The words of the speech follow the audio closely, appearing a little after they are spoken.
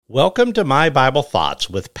Welcome to My Bible Thoughts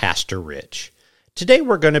with Pastor Rich. Today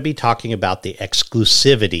we're going to be talking about the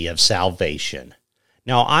exclusivity of salvation.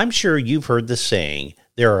 Now, I'm sure you've heard the saying,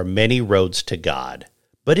 there are many roads to God.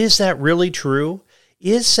 But is that really true?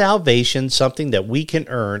 Is salvation something that we can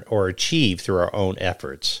earn or achieve through our own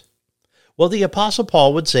efforts? Well, the Apostle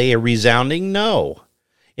Paul would say a resounding no.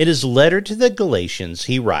 In his letter to the Galatians,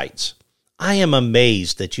 he writes, I am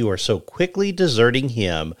amazed that you are so quickly deserting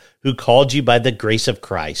him who called you by the grace of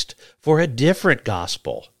Christ for a different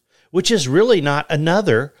gospel, which is really not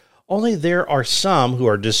another, only there are some who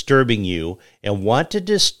are disturbing you and want to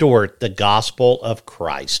distort the gospel of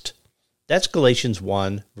Christ. That's Galatians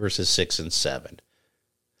 1, verses 6 and 7.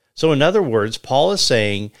 So in other words, Paul is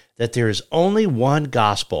saying that there is only one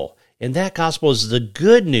gospel, and that gospel is the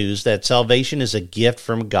good news that salvation is a gift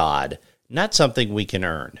from God, not something we can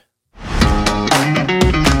earn.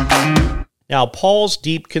 Now, Paul's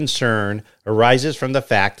deep concern arises from the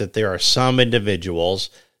fact that there are some individuals,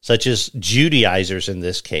 such as Judaizers in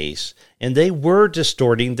this case, and they were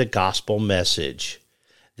distorting the gospel message.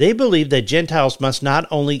 They believed that Gentiles must not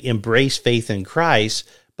only embrace faith in Christ,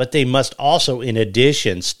 but they must also, in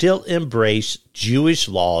addition, still embrace Jewish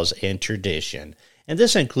laws and tradition, and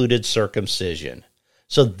this included circumcision.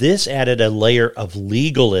 So this added a layer of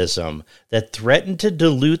legalism that threatened to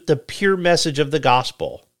dilute the pure message of the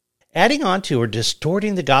gospel. Adding on to or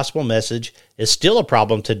distorting the gospel message is still a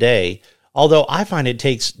problem today, although I find it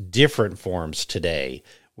takes different forms today.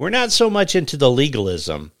 We're not so much into the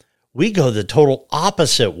legalism. We go the total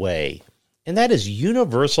opposite way, and that is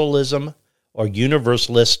universalism or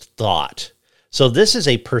universalist thought. So this is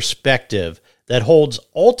a perspective that holds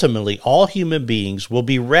ultimately all human beings will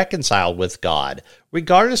be reconciled with God,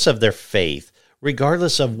 regardless of their faith,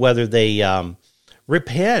 regardless of whether they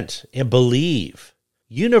repent and believe.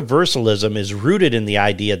 Universalism is rooted in the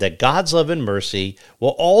idea that God's love and mercy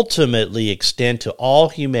will ultimately extend to all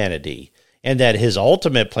humanity, and that his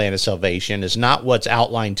ultimate plan of salvation is not what's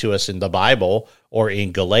outlined to us in the Bible or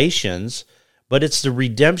in Galatians, but it's the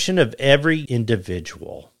redemption of every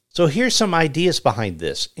individual. So here's some ideas behind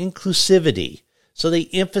this. Inclusivity. So they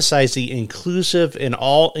emphasize the inclusive and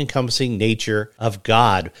all-encompassing nature of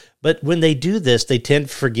God. But when they do this, they tend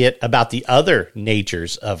to forget about the other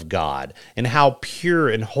natures of God and how pure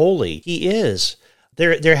and holy he is.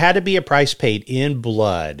 There had to be a price paid in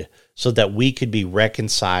blood so that we could be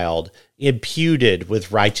reconciled, imputed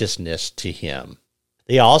with righteousness to him.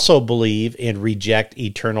 They also believe and reject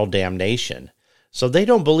eternal damnation. So they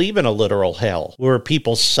don't believe in a literal hell where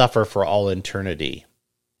people suffer for all eternity.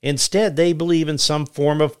 Instead, they believe in some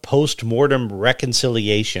form of post-mortem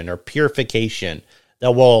reconciliation or purification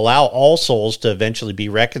that will allow all souls to eventually be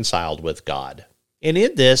reconciled with God. And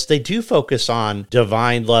in this, they do focus on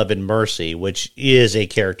divine love and mercy, which is a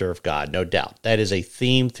character of God, no doubt. That is a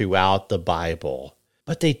theme throughout the Bible.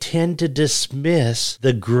 But they tend to dismiss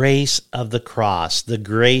the grace of the cross, the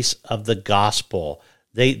grace of the gospel.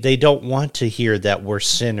 They don't want to hear that we're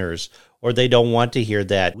sinners, or they don't want to hear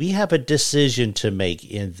that we have a decision to make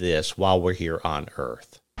in this while we're here on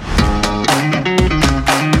earth.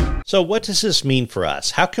 So what does this mean for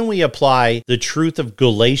us? How can we apply the truth of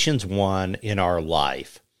Galatians 1 in our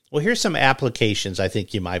life? Well, here's some applications I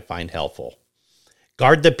think you might find helpful.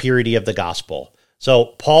 Guard the purity of the gospel.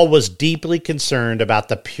 So Paul was deeply concerned about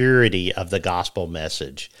the purity of the gospel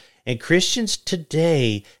message. And Christians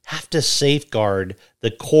today have to safeguard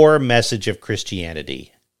the core message of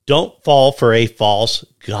Christianity. Don't fall for a false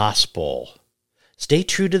gospel. Stay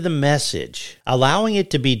true to the message, allowing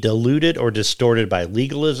it to be diluted or distorted by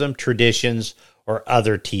legalism, traditions, or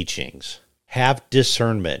other teachings. Have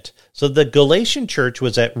discernment. So the Galatian church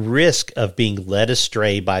was at risk of being led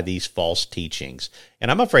astray by these false teachings.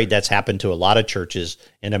 And I'm afraid that's happened to a lot of churches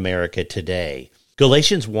in America today.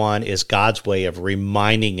 Galatians 1 is God's way of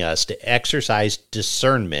reminding us to exercise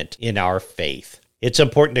discernment in our faith. It's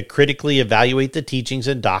important to critically evaluate the teachings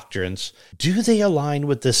and doctrines. Do they align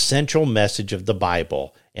with the central message of the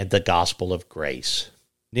Bible and the gospel of grace?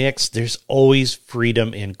 Next, there's always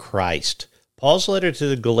freedom in Christ. Paul's letter to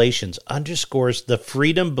the Galatians underscores the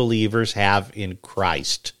freedom believers have in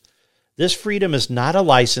Christ. This freedom is not a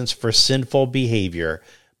license for sinful behavior,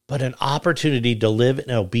 but an opportunity to live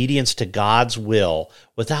in obedience to God's will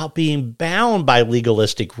without being bound by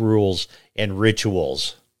legalistic rules and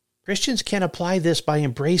rituals. Christians can apply this by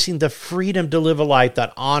embracing the freedom to live a life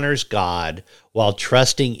that honors God while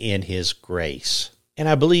trusting in his grace. And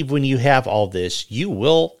I believe when you have all this, you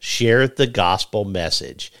will share the gospel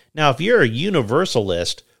message. Now, if you're a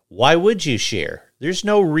universalist, why would you share? There's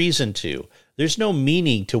no reason to. There's no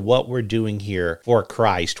meaning to what we're doing here for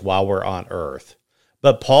Christ while we're on earth.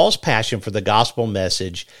 But Paul's passion for the gospel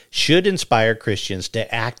message should inspire Christians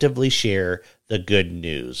to actively share the good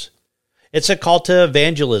news. It's a call to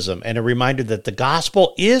evangelism and a reminder that the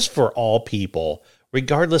gospel is for all people,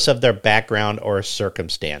 regardless of their background or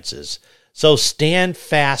circumstances. So stand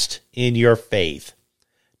fast in your faith.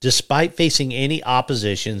 Despite facing any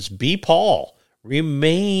oppositions, be Paul.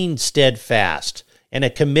 Remain steadfast and a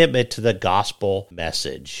commitment to the gospel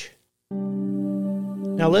message.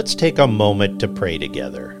 Now let's take a moment to pray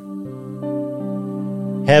together.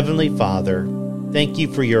 Heavenly Father, thank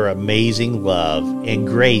you for your amazing love and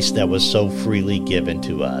grace that was so freely given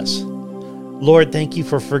to us. Lord, thank you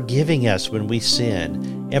for forgiving us when we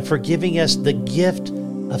sin and for giving us the gift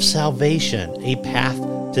of salvation, a path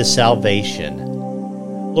to salvation.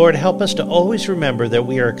 Lord, help us to always remember that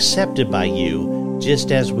we are accepted by you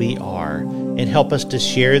just as we are, and help us to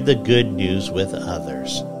share the good news with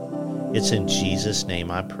others. It's in Jesus'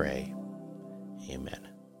 name I pray. Amen.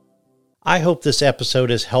 I hope this episode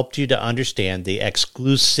has helped you to understand the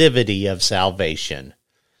exclusivity of salvation.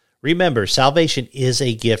 Remember, salvation is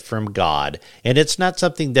a gift from God, and it's not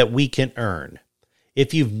something that we can earn.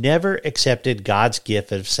 If you've never accepted God's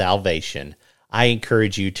gift of salvation, I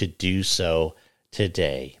encourage you to do so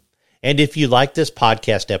today. And if you like this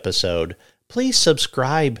podcast episode, please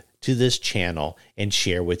subscribe to this channel and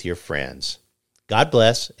share with your friends. God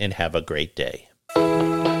bless and have a great day.